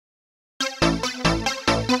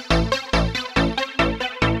I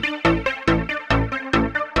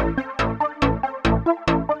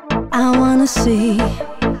wanna see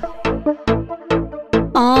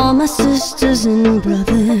all my sisters and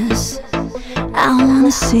brothers. I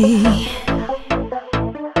wanna see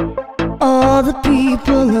all the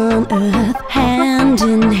people on earth hand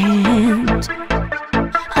in hand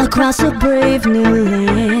across a brave new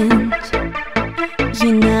land.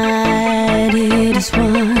 United as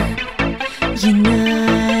one,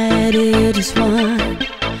 united as one,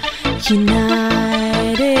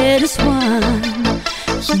 united as one,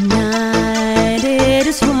 united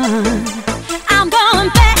as one. I'm going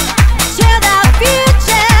back to the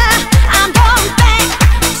future. I'm going back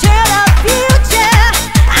to the future.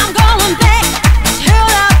 I'm going back to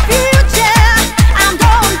the future. I'm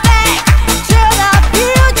going back to the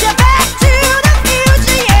future. Back to the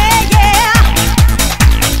future, yeah, yeah.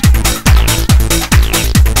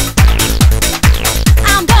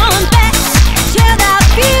 I'm going back to the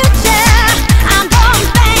future. I'm going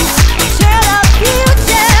back to the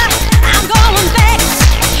future. I'm going back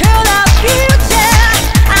to the future.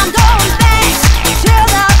 I'm going back to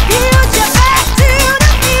the future. Back to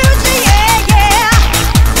the future, yeah, yeah.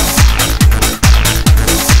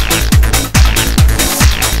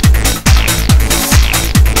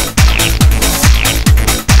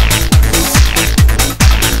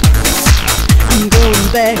 I'm going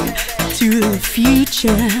back to the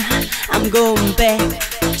future. I'm going back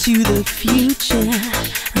to the future.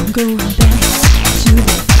 I'm going back to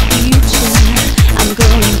the future. I'm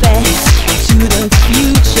going back to the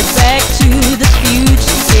future. Back to the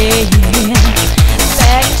future, yeah.